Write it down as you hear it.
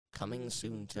Coming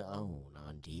soon to own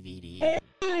on DVD.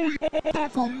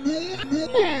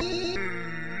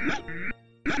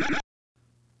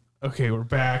 Okay, we're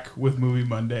back with Movie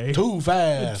Monday. Too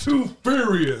fast. Too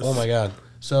furious. Oh my god.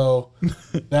 So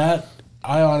that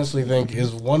I honestly think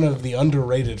is one of the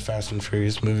underrated Fast and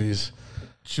Furious movies.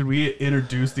 Should we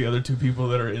introduce the other two people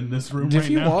that are in this room If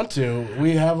right you now? want to,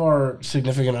 we have our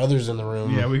significant others in the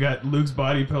room. Yeah, we got Luke's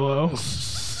body pillow.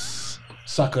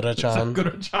 Sakurachan.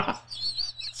 Sakurachan.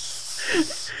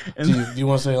 Do you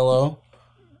want to say hello?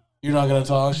 You're not going to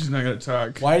talk? She's not going to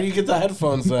talk. Why do you get the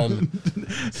headphones then?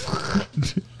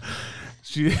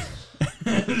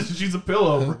 She's a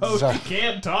pillow, bro. She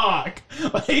can't talk.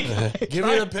 Like, give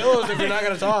me the pillows if you're not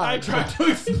going to talk. I tried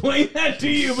to explain that to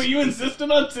you, but you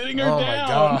insisted on sitting her down.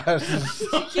 Oh my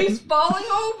gosh. She keeps falling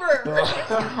over.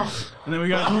 And then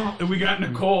we got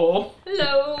Nicole.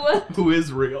 Hello. Who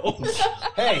is real.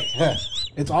 Hey,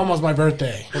 it's almost my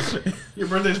birthday. Your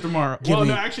birthday's tomorrow. No,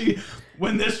 actually,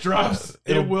 when this drops,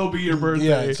 it will be your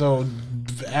birthday. Yeah, so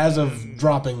as of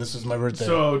dropping, this is my birthday.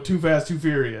 So,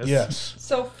 2Fast2Furious. Yes.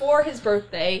 So for his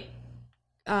birthday,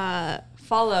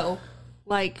 follow,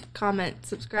 like, comment,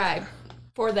 subscribe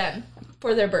for them,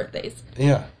 for their birthdays.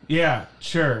 Yeah. Yeah,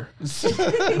 sure.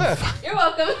 You're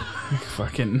welcome.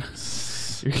 Fucking...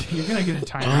 You're gonna get a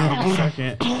timeout in a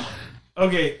second.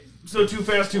 Okay, so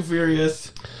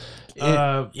 2Fast2Furious.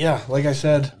 Yeah, like I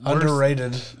said,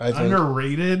 underrated. I think.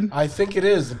 Underrated? I think it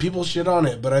is. People shit on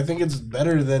it, but I think it's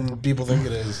better than people think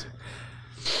it is.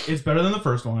 It's better than the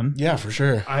first one. Yeah, for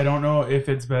sure. I don't know if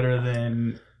it's better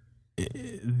than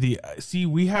the... See,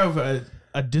 we have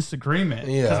a disagreement.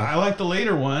 Yeah. Because I like the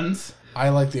later ones. I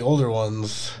like the older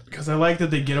ones. Because I like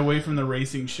that they get away from the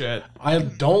racing shit. I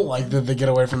don't like that they get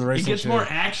away from the racing It gets shit. more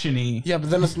action-y. Yeah, but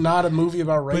then it's not a movie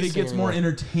about racing. But it gets anymore. more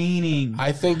entertaining.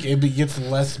 I think it gets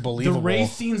less believable. The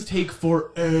race scenes take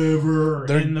forever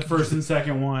in the first and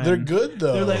second one. They're good,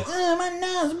 though. They're like, oh, my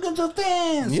nose, I'm going so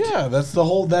fast. Yeah,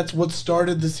 that's what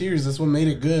started the series. That's what made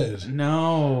it good.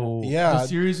 No. Yeah. The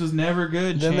series was never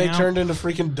good, Then champ. they turned into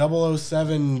freaking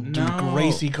 007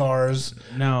 racy cars.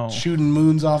 No. Shooting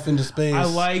moons off into space. I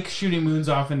like shooting moons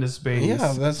off into space.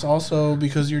 Yeah, that's also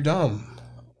because you're dumb.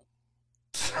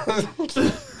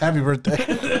 Happy birthday.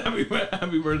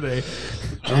 happy birthday.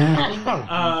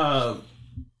 No,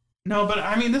 but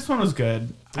I mean, this one was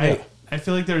good. Yeah. I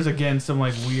feel like there's, again, some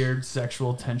like weird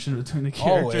sexual tension between the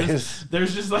characters. Always.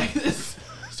 There's just like this.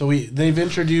 So they've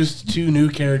introduced two new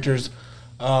characters,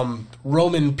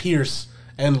 Roman Pierce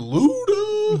and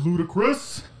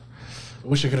Ludacris. I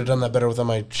wish I could have done that better without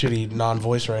my shitty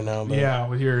non-voice right now. But. Yeah,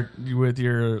 with your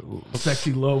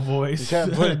sexy low voice. Yeah,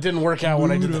 but it didn't work out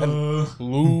when I did that.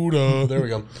 Luda. There we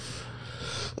go.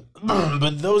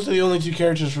 But those are the only two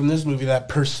characters from this movie that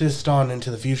persist on into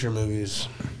the future movies.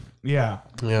 Yeah.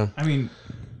 Yeah. I mean,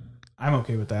 I'm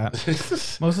okay with that.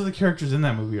 Most of the characters in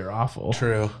that movie are awful.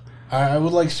 True. I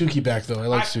would like Suki back, though. I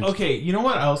like Suki. Okay, you know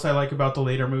what else I like about the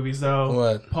later movies, though?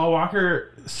 What? Paul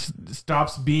Walker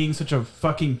stops being such a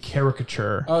fucking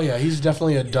caricature. Oh, yeah. He's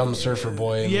definitely a dumb surfer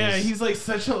boy. Yeah, he's like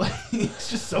such a... he's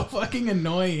just so fucking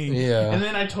annoying. Yeah. And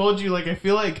then I told you, like, I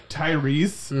feel like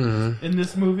Tyrese in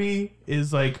this movie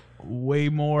is, like, way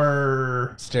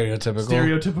more...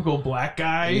 Stereotypical black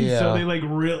guy. Yeah. So they,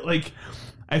 like,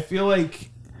 I feel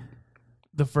like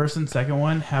the first and second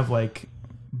one have, like...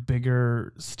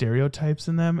 bigger stereotypes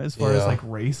in them as far as like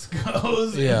race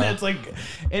goes. Yeah. And that's like,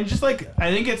 and just like, I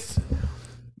think it's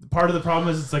part of the problem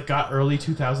is it's like got early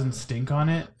 2000s stink on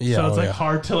it. Yeah, so it's like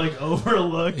hard to like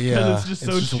overlook because it's just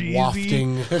so cheesy.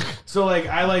 Wafting. So like,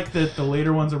 I like that the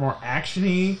later ones are more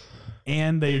actiony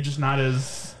and they're just not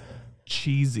as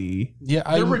cheesy. Yeah.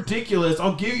 They're ridiculous.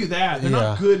 I'll give you that. They're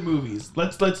not good movies.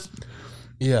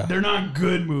 Yeah. They're not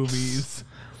good movies.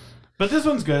 But this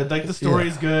one's good. Like, the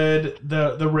story's good.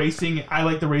 The racing, I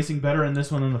like the racing better in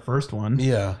this one than the first one.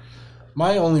 Yeah.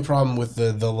 My only problem with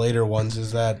the later ones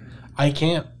is that I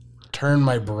can't turn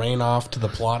my brain off to the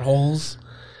plot holes.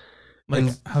 Like,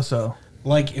 how so?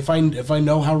 Like, if I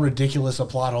know how ridiculous a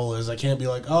plot hole is, I can't be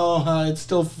like, it's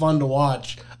still fun to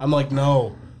watch. I'm like,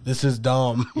 no, this is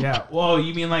dumb. Yeah. Well,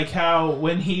 you mean like how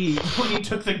when he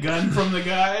took the gun from the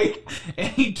guy and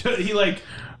he like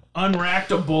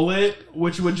unracked a bullet,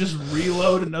 which would just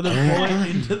reload another bullet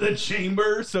into the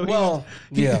chamber. So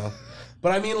yeah.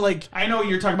 But I mean, like, I know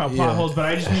you're talking about plot holes, but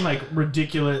I just mean like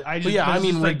ridiculous.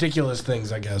 Ridiculous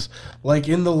things, I guess. Like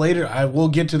in the later, I will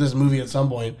get to this movie at some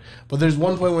point, but there's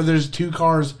one point where there's two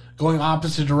cars going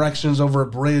opposite directions over a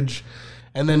bridge,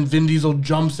 and then Vin Diesel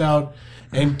jumps out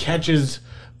and catches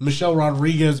Michelle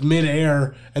Rodriguez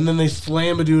midair, and then they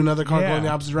slam into another car going the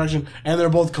opposite direction, and they're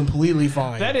both completely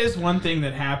fine. That is one thing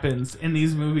that happens in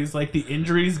these movies. Like, the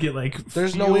injuries get, like,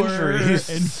 there's no injuries.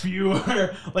 And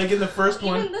fewer. Like, in the first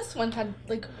one. Even this one had,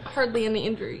 like, hardly any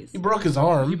injuries. He broke his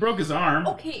arm.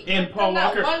 Okay. And Paul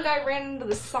Walker. That one guy ran into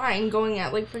the sign going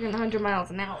at, like, freaking 100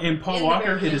 miles an hour. And Paul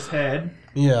Walker hit his head.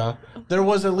 Yeah. There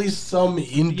was at least some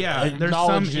there's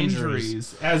some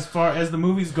injuries. As far as the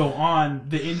movies go on,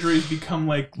 the injuries become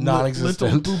like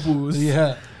non-existent. Little boo-boos.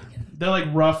 Yeah. They're like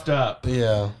roughed up.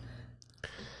 Yeah.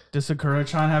 Does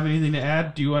Sakurachan have anything to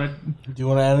add? Do you want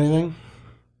to add anything?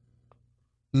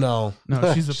 No.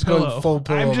 No, she's a pillow. Going full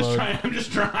pillow I'm just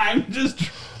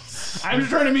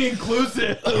trying to be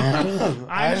inclusive.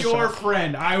 I'm your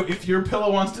friend. If your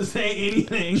pillow wants to say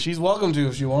anything, she's welcome to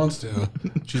if she wants to.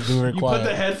 She's being required. You put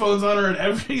the headphones on her and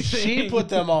everything. She put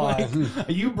them on.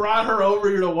 You brought her over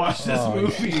here to watch this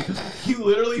movie. You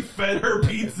literally fed her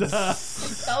pizza.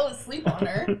 Fell asleep on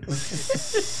her.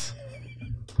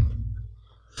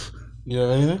 You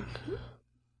have anything?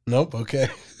 Nope. Okay.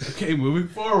 Okay, moving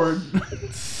forward.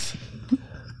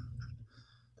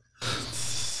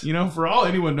 You know, for all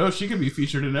anyone knows, she can be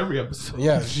featured in every episode.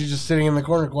 Yeah, she's just sitting in the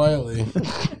corner quietly.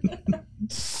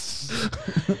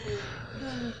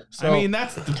 So, I mean,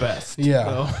 that's the best.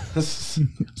 Yeah.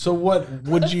 So what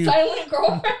would you... Silent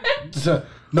girlfriend?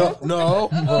 No.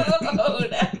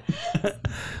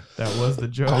 That was the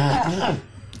joke.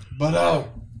 But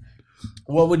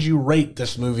what would you rate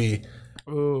this movie?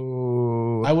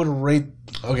 Oh, I would rate...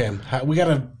 Okay, we got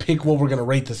to pick what we're going to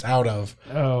rate this out of.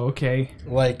 Oh, okay.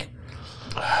 Like...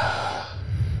 The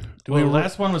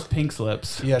last one was Pink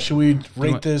Slips. Yeah, should we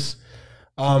rate this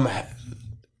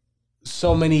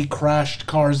so many crashed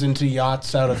cars into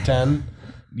yachts out of 10?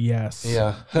 Yes.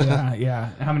 Yeah. Yeah.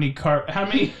 How many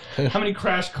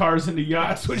crashed cars into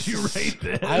yachts would you rate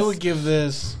this? I would give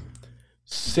this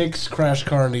 6 crashed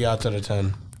car into yachts out of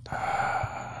 10.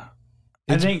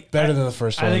 It's better than the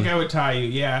first one. I think I would tie you.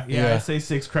 Yeah. I'd say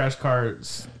 6 crashed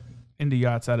cars into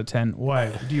yachts out of 10. Why?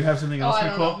 Do you have something else, I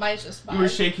don't Nicole? know. Mine's just 5. You were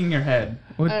shaking your head.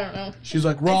 What? I don't know. She's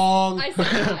like, wrong. I said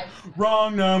 5.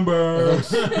 Wrong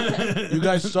numbers. You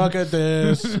guys suck at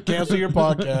this. Cancel your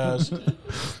podcast.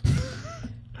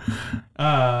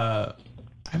 I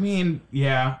mean,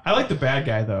 yeah. I like the bad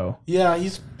guy, though. Yeah,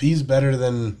 he's better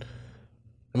than...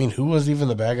 I mean, who was even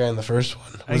the bad guy in the first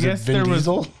one? I guess it Vin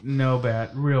Diesel? was no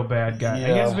real bad guy. Yeah.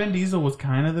 I guess Vin Diesel was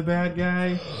kind of the bad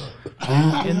guy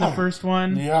in the first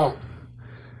one. Yeah.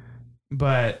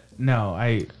 But no,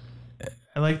 I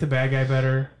like the bad guy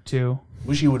better too.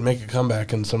 Wish he would make a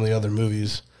comeback in some of the other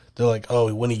movies. They're like,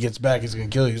 oh, when he gets back, he's gonna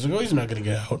kill you. He's like, oh, he's not gonna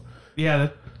get out. Yeah,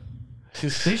 they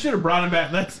should have brought him back.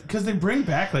 That's because they bring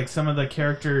back like some of the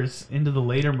characters into the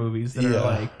later movies that are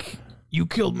like, you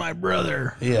killed my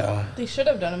brother. Yeah, they should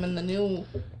have done him in the new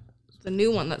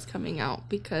one that's coming out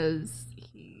because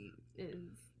he is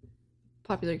a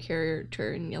popular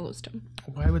character in Yellowstone.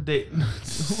 Why would they? I don't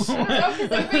know,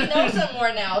 because everybody knows him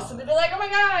more now, so they'd be like, oh my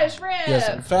gosh, Rip!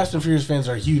 Yes, Fast and Furious fans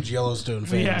are huge Yellowstone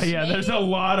fans. Yeah, there's a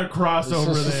lot of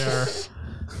crossover there.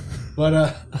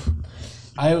 But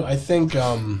I think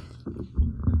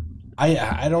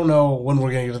I don't know when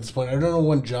we're gonna get to this point. I don't know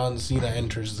when John Cena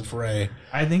enters the fray.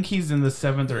 I think he's in the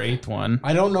 7th or 8th one.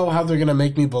 I don't know how they're gonna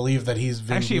make me believe that he's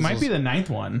Vin Actually, Diesel's... it might be the 9th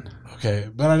one. Okay,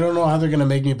 but I don't know how they're gonna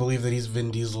make me believe that he's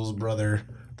Vin Diesel's brother.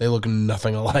 They look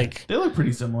nothing alike. They look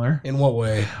pretty similar. In what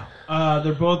way?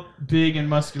 They're both big and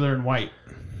muscular and white.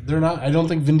 They're not. I don't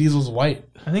think Vin Diesel's white.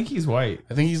 I think he's white.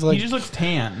 I think he's like... He just looks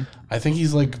tan. I think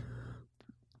he's like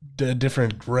a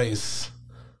different race.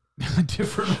 A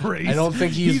different race? I don't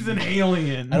think he's an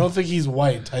alien. I don't think he's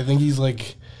white. I think he's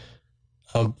like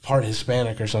part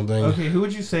Hispanic or something. Okay, who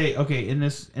would you say? Okay, in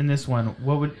this one,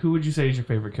 who would you say is your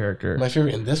favorite character? My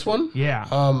favorite in this one? Yeah.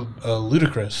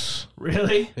 Ludacris.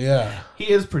 Really? Yeah. He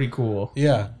is pretty cool.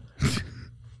 Yeah.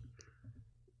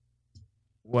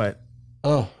 What?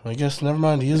 Oh, I guess never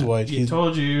mind. He is white. He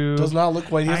does not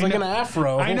look white. He has like an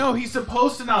afro. I know. He's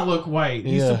supposed to not look white.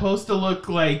 He's supposed to look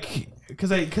like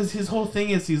because his whole thing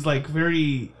is he's like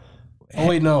very. Oh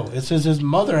wait, no. It says his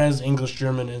mother has English,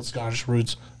 German, and Scottish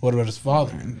roots. What about his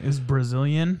father? Is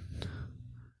Brazilian?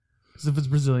 Because if it's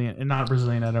Brazilian and not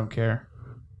Brazilian, I don't care.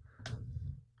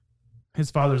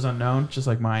 His father's unknown, just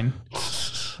like mine.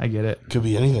 I get it. Could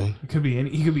be anything. He could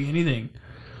be anything.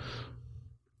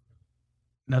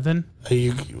 Nothing?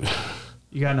 You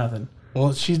got nothing.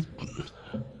 Well,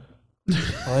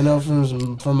 all I know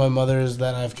from my mother is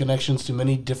that I have connections to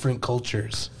many different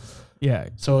cultures. Yeah.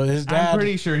 So his dad... I'm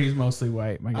pretty sure he's mostly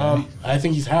white, my guy. I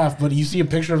think he's half, but you see a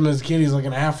picture of him as a kid, he's like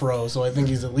an afro, so I think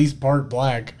he's at least part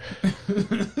black.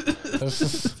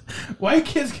 White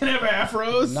kids can have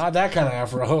afros? Not that kind of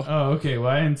afro. Oh, okay. Well,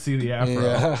 I didn't see the afro.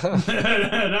 Yeah. Not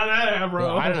that afro.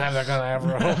 Well, I didn't have that kind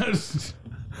of afro.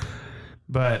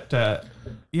 But,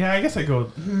 yeah, I guess I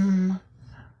go...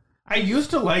 I used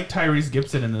to like Tyrese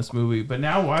Gibson in this movie, but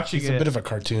now watching He's a bit of a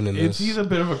cartoon in this. He's a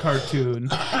bit of a cartoon.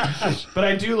 But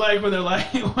I do like when they're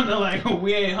like, oh,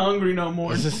 we ain't hungry no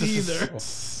more either.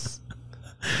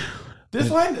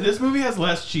 This movie has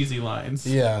less cheesy lines.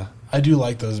 Yeah, I do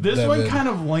like those. This one kind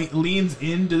of leans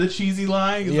into the cheesy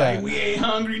line. It's like, we ain't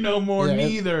hungry no more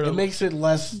neither. It makes it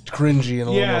less cringy and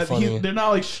a little more funny. They're not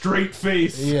like straight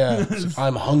face. Yeah,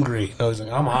 I'm hungry. No, he's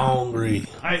like, I'm hungry.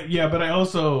 But I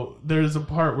also, there's a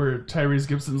part where Tyrese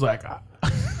Gibson's like, I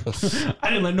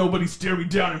didn't let nobody stare me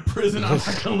down in prison. I'm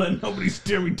not going to let nobody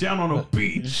stare me down on a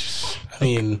beach. I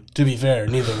mean, to be fair,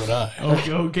 neither would I.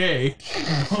 Okay,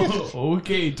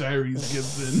 Tyrese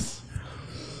Gibson.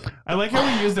 I like how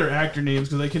we use their actor names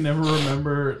because I can never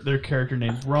remember their character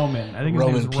names. Roman. I think his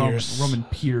name is Pierce. Roman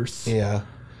Pierce. Yeah.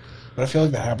 But I feel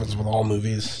like that happens with all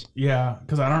movies. Yeah,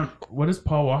 because I don't... What is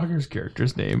Paul Walker's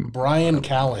character's name? Brian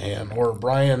Callahan or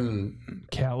Brian...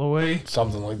 Calloway?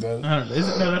 Something like that. I don't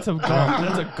know. No, that's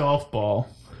a golf ball.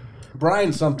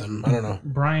 Brian something. I don't know.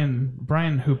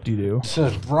 Brian Hoop-de-doo.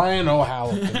 Says Brian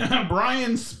O'Halloran.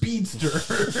 Brian Speedster.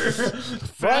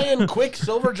 Brian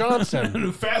Quicksilver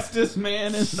Johnson. Fastest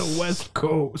man in the West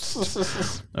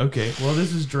Coast. Okay, well,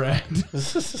 this is dragged.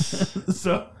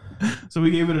 So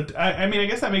we gave it I mean, I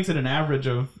guess that makes it an average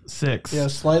of 6. Yeah,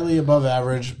 slightly above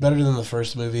average. Better than the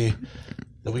first movie.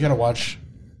 Then we got to watch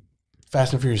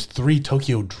Fast and Furious 3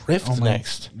 Tokyo Drift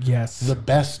next. Yes. The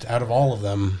best out of all of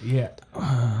them. Yeah.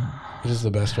 It is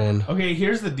the best one. Okay,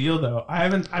 here's the deal though.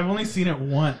 I've only seen it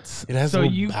once. It has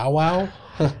Bow Wow.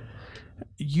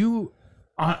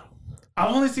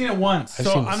 I've only seen it once,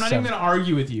 so I'm not even going to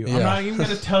argue with you. Yeah. I'm not even going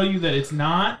to tell you that it's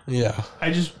not. Yeah.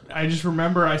 I just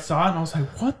remember I saw it and I was like,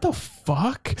 what the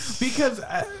fuck? Because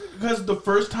the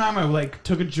first time I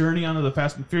took a journey onto the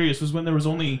Fast and Furious was when there was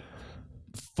only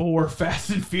 4 Fast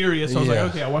and Furious. So I was like,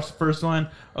 okay, I watched the first one.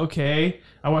 Okay.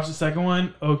 I watched the second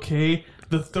one. Okay.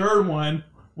 The third one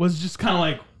was just kind of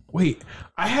like, wait,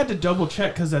 I had to double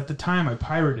check because at the time I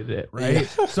pirated it, right?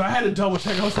 Yeah. So I had to double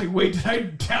check. I was like, wait, did I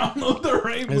download the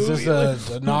right movie? Is this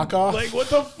a knockoff? Like, what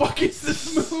the fuck is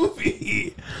this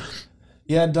movie?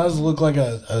 Yeah, it does look like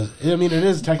I mean, it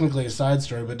is technically a side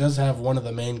story, but it does have one of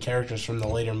the main characters from the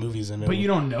later movies in it. But you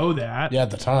don't know that. Yeah,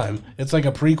 at the time. It's like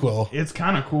a prequel. It's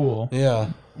kind of cool. Yeah.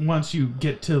 Once you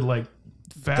get to,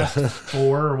 Fast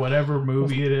 4 or whatever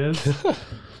movie it is.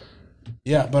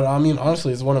 Yeah, but I mean,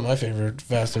 honestly, it's one of my favorite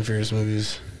Fast and Furious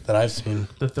movies that I've seen.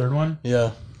 The third one?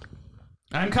 Yeah.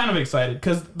 I'm kind of excited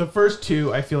because the first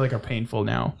 2 I feel like are painful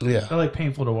now. Yeah. They're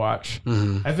painful to watch.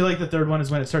 Mm-hmm. I feel like the third one is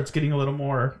when it starts getting a little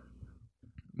more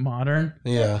modern.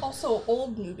 Yeah. Also,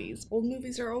 old movies. Old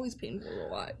movies are always painful to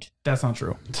watch. That's not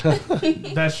true.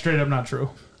 That's straight up not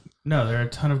true. No, there are a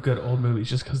ton of good old movies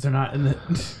just because they're not in the...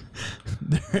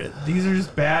 these are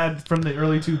just bad from the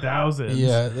early 2000s.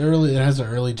 Yeah, it has an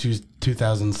early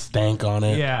 2000s stank on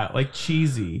it. Yeah,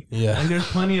 cheesy. Yeah. There's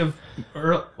plenty of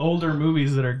older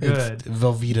movies that are good. It's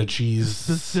Velveeta cheese.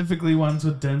 Specifically ones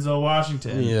with Denzel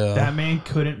Washington. Yeah. That man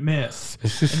couldn't miss.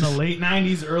 In the late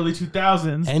 90s, early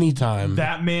 2000s. Anytime.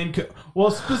 That man could...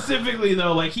 Well, specifically,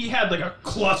 though, he had, a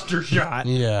cluster shot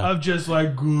of just,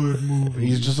 good movies.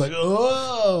 He's just like,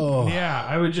 oh. Yeah,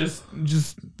 I would just...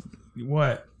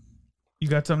 What? You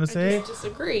got something to say? I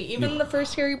disagree. Even the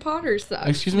first Harry Potter sucks.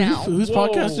 Excuse me, whose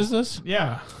podcast is this?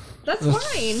 Yeah. That's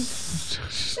fine.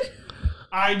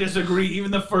 I disagree.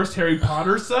 Even the first Harry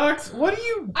Potter sucks? What do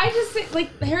you... I just think,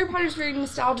 Harry Potter's very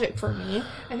nostalgic for me.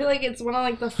 I feel like it's one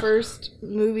of, the first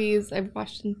movies I've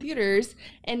watched in theaters.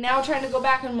 And now trying to go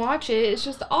back and watch it, it's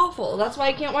just awful. That's why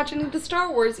I can't watch any of the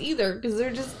Star Wars either. Because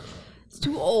it's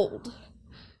too old.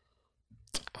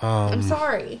 I'm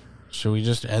sorry. Should we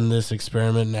just end this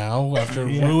experiment now after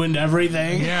ruined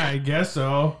everything? Yeah, I guess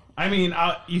so. I mean,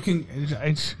 you can...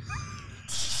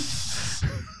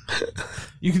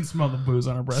 You can smell the booze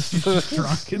on her breast. She's just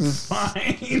drunk. It's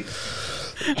fine.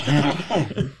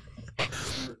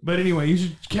 But anyway, you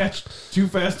should catch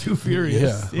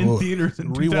 2Fast2Furious in theaters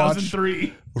in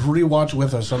 2003. Rewatch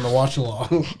with us on the watch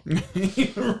along.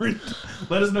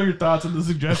 Let us know your thoughts in the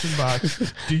suggestion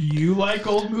box. Do you like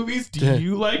old movies? Do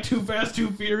you like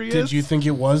 2Fast2Furious? Did you think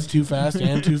it was Too Fast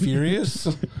and Too Furious?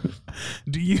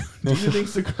 Do you think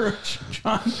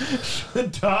Sakurachan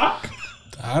should talk?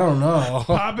 I don't know.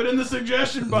 Pop it in the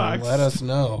suggestion box. Let us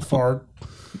know. Fart.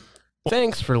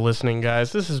 Thanks for listening,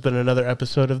 guys. This has been another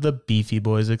episode of the Beefy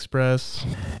Boys Express.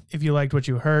 If you liked what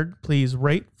you heard, please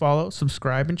rate, follow,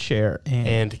 subscribe, and share.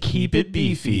 And keep it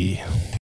beefy.